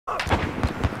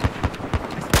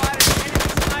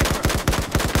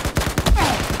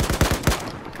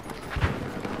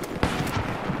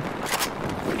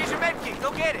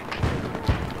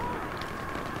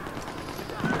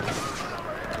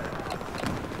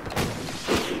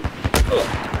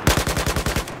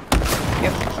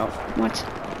What?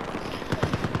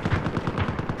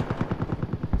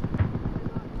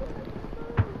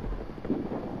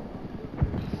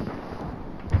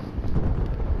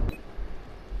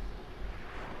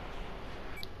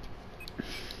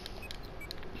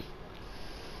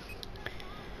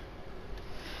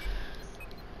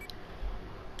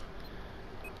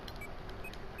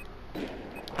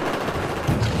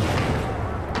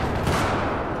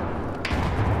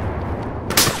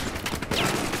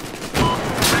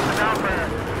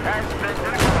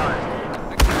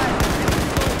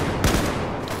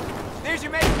 There's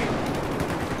your medkit.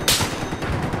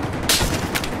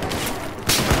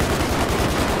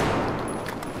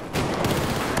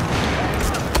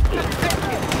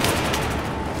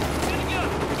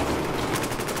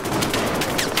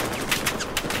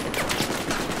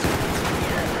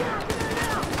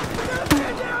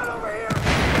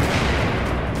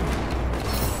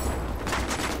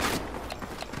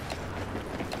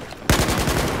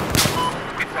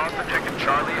 Objective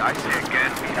Charlie, I say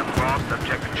again, we have lost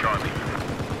Objective Charlie.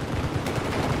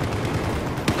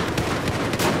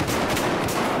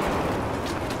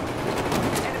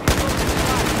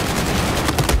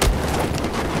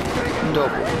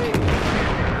 Double.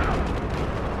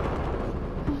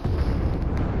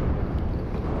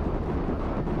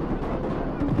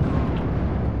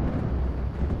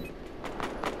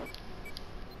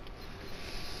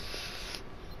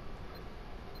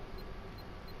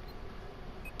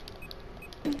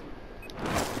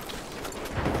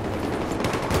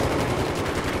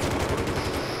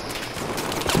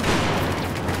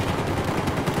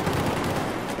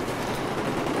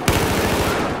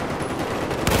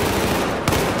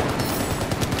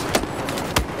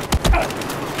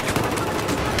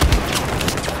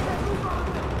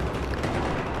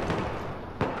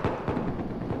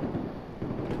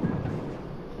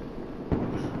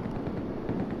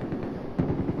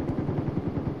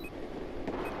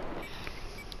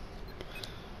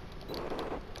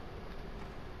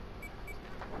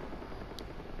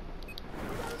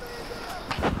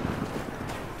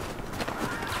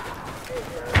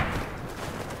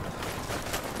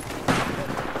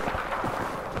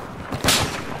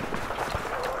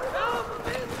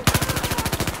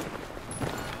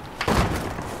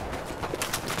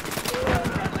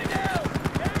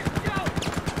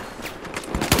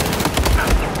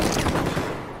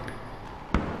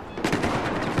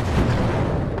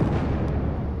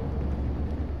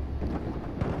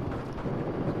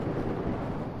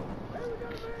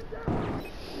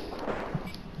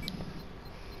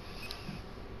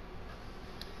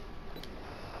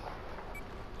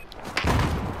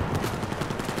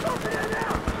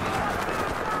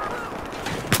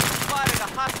 Spotted a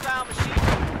hostile machine.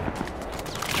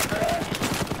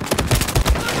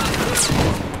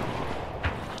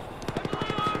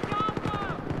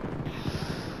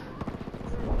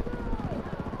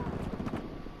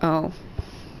 Oh.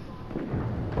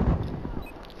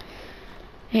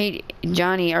 Hey,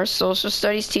 Johnny, our social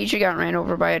studies teacher got ran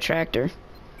over by a tractor.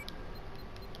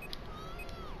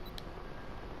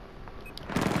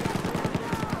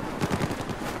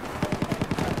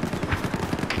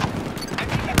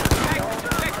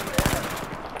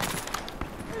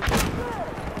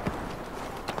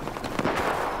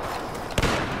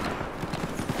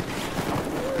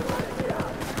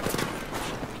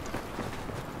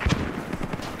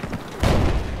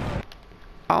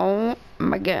 Oh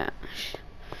my gosh.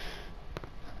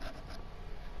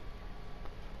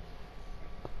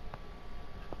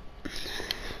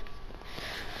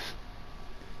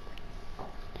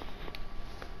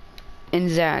 And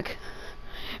Zach,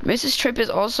 Mrs. Tripp is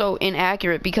also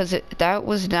inaccurate because that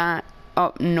was not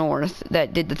up north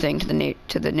that did the thing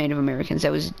to the Native Americans.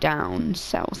 That was down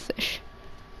southish.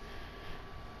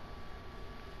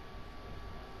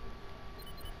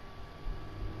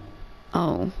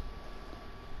 Oh,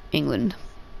 England.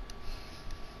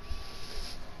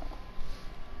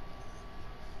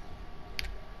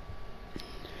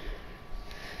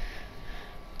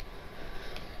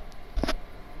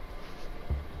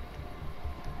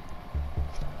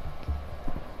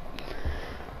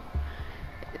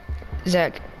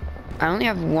 Zach, I only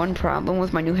have one problem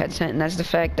with my new headset, and that's the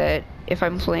fact that if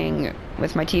I'm playing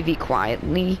with my TV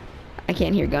quietly, I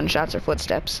can't hear gunshots or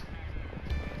footsteps.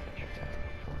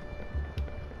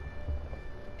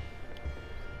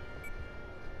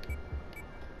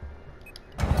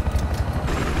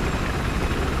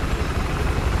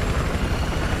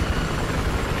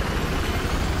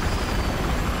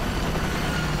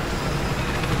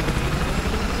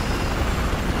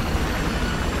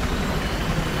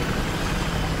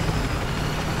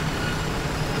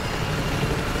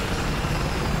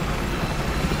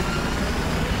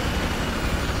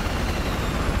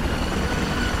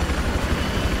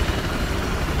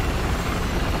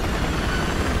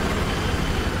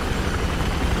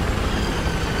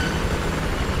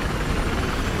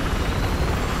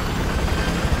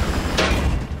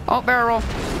 Oh, barrel roll.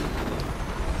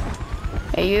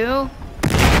 Hey, you.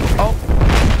 Oh.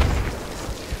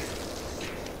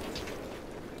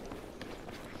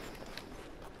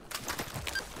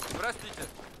 Простите.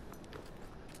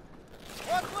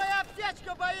 Вот твоя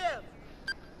аптечка, боец!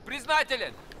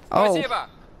 Признателен. Oh. Спасибо.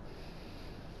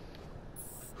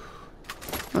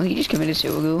 Oh, he just committed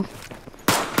suicide.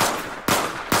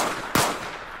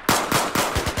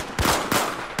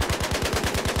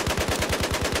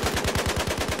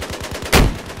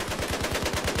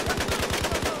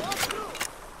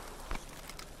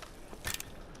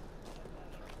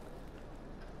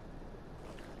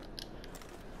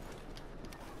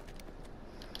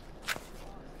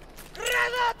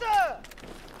 Граната!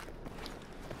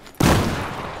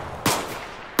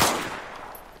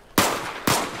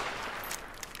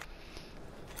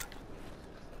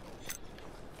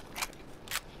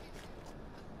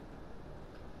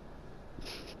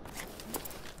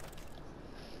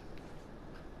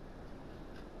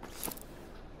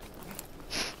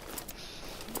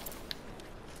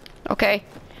 Okay.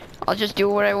 I'll just do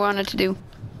what I wanted to do.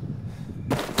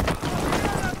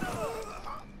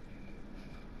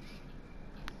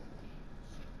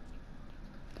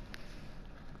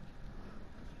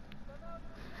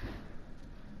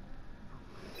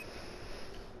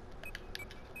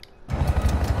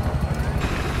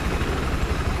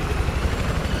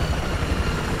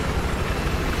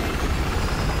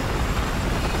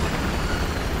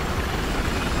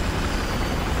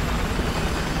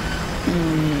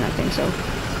 I think so.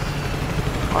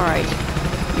 Alright.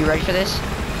 You ready for this?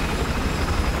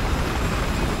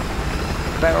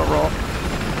 Barrel roll.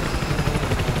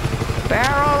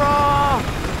 Barrel roll!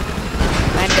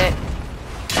 Landed it.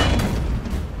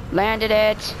 Landed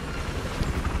it.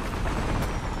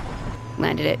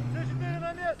 Landed it. Все 4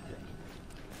 на месте!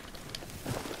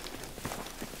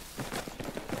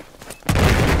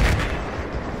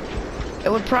 It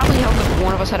would probably help if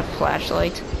one of us had a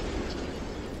flashlight.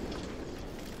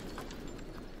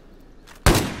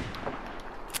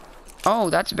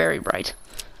 Oh, that's very bright.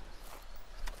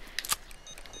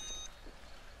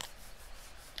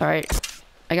 Alright.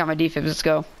 I got my defibs, let's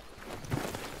go.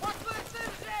 Вот твои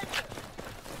снаряжения!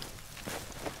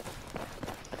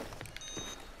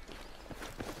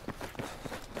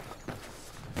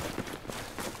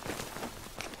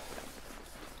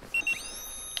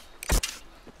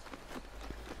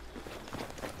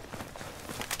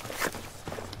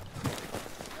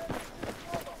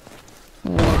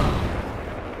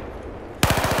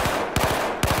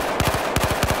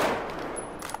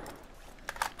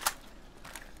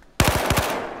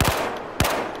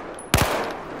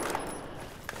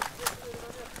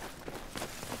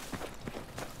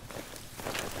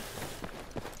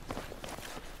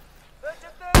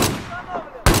 Д4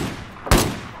 установлен!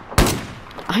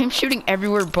 I'm shooting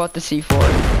everywhere but the C4.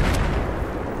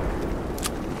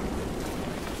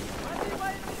 Они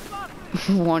мои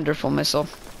бесплатные! Wonderful missile.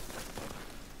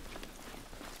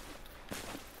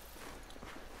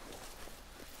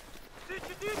 Д4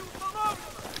 установлено!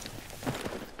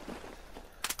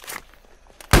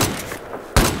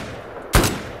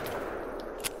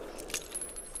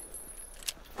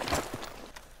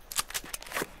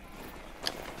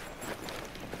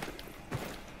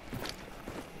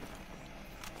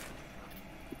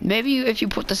 Maybe if you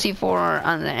put the C4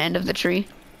 on the end of the tree.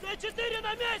 Д4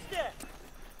 на месте!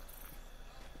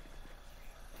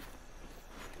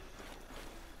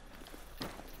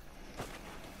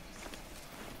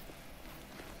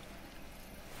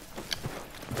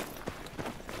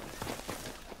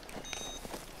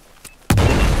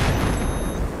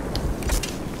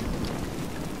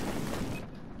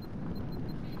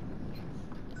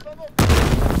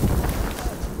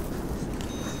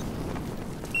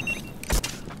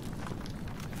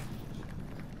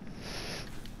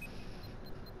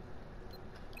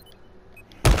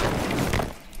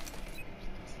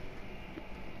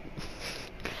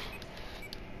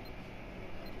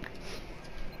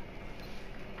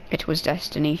 It was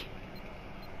destiny.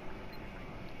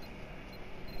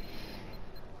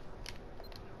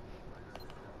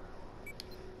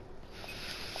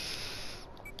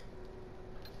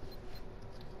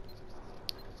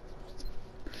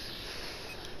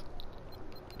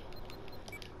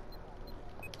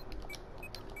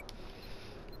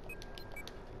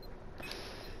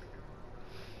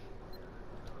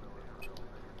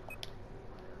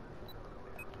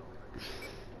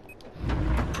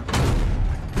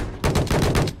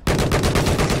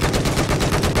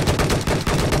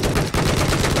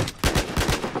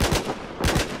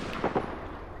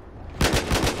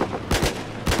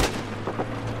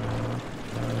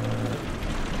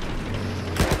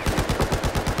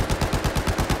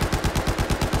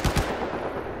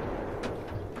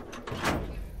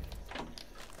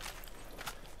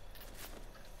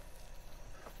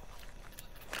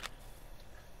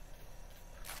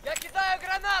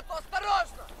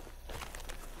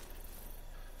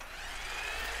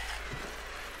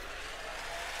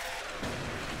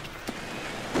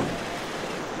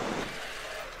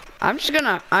 I'm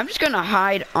just gonna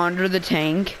hide under the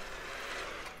tank.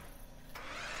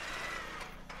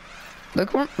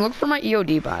 Look for my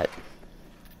EOD bot.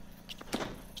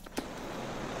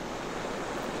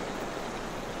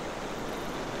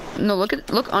 No,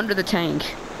 look under the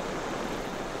tank.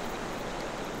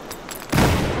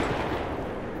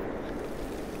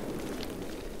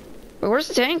 Wait, where's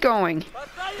the tank going?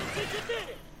 Поставим C4.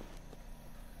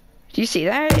 Do you see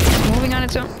that? It's moving on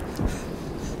its own.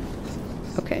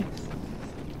 Okay.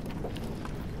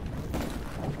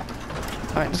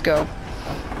 Alright, let's go.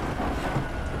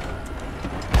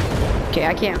 Okay,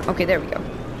 I can't. Okay, there we go.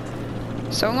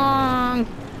 So long.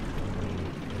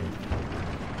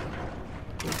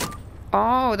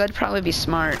 Oh, that'd probably be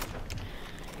smart.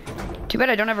 Too bad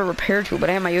I don't have a repair tool, but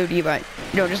I have my OD bot.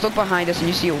 No, just look behind us and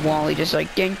you see a Wally just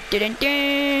like ding ding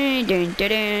ding ding ding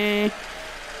ding.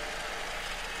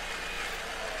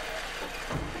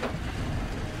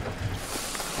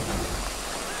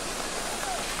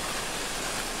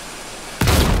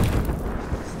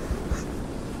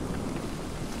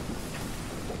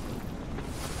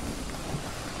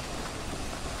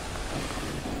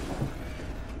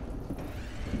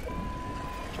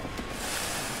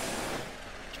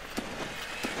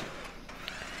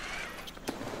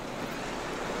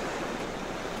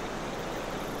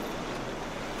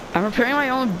 I'm repairing my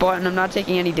own butt and I'm not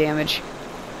taking any damage.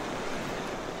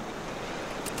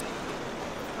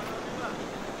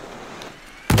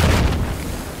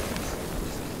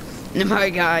 My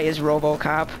guy is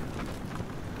RoboCop.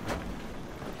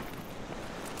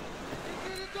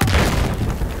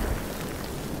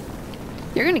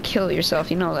 You're gonna kill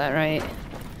yourself, you know that, right?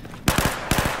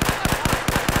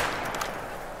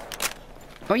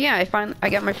 Oh yeah, I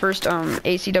got my first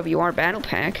ACWR battle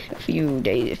pack a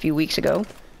few weeks ago.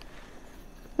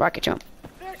 Rocket jump.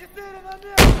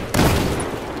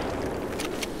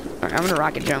 Alright, I'm gonna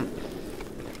rocket jump.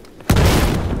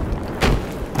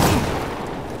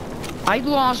 I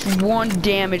lost 1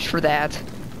 damage for that.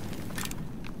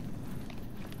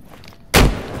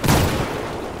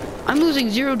 I'm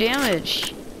losing 0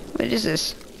 damage. What is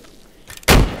this?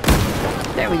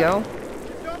 There we go.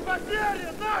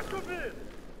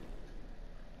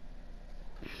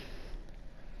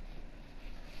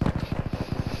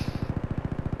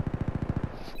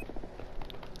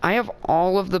 I have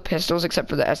all of the pistols except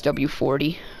for the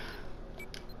SW40.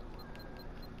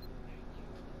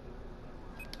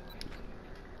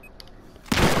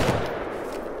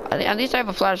 At least I have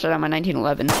a flashlight on my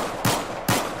 1911.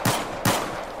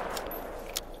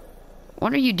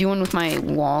 What are you doing with my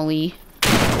Wally?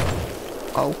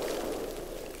 Oh.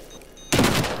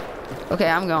 Okay,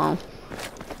 I'm gone.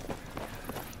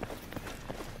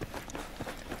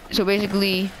 So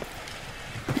basically,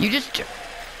 you just...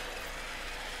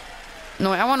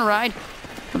 No, I want to ride.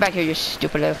 Come back here, you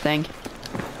stupid little thing.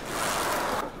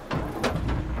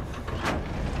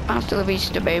 Hasta la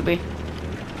vista, baby.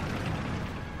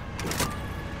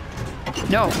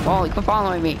 No, Wally, quit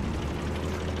following me.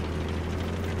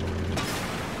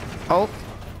 Oh.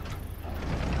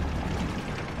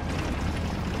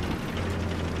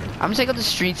 I'm gonna take out the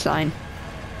street sign.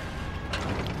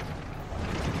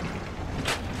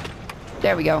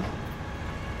 There we go.